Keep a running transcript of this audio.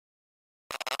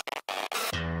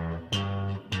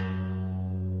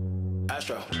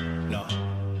Astro, no.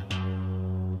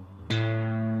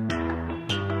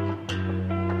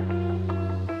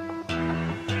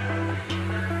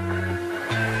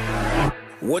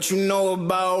 What you know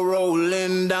about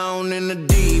rolling down in the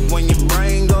deep? When your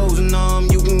brain goes numb,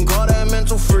 you can call that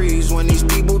mental freeze. When these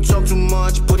people talk too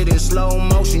much, put it in slow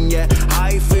motion, yeah.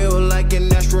 I feel like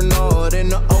an astronaut in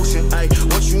the ocean, ay.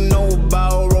 What you know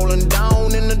about rolling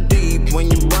down in the deep? When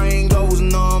your brain goes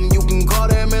numb, you can call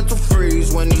that mental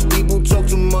freeze. When these people talk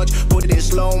too much, put it in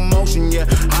slow motion, yeah.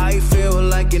 I feel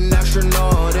like an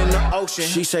astronaut in the ocean.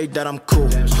 She say that I'm cool,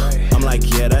 I'm like,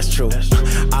 yeah, that's true.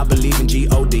 I believe in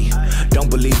G-O-D, don't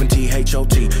believe in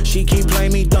T-H-O-T. She keep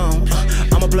playing me dumb,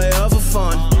 I'm a player for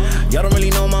fun. Y'all don't really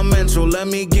know my mental, let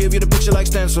me give you the picture like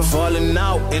stencil. Falling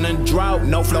out in a drought,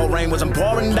 no flow, rain wasn't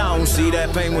pouring down. See,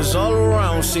 that pain was all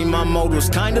around, see, my mode was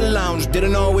kinda lounge.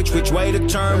 Didn't know which way to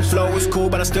turn, flow was cool,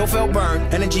 but I still felt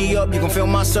burned. Energy up, you can feel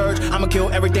my surge, I'ma kill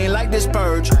everything like this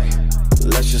purge.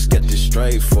 Let's just get this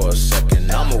straight for a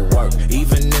second. I'ma work,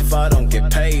 even if I don't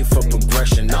get paid for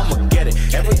progression. I'ma get it,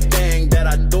 everything that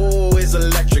I do is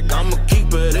electric. I'ma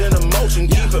keep it in a motion,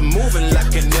 keep it moving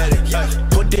like kinetic.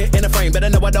 Put it in a frame, better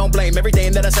know I don't blame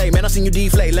everything that I say. Man, I seen you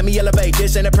deflate, let me elevate,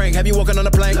 this ain't a prank. Have you walking on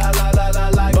a plane?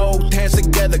 Bow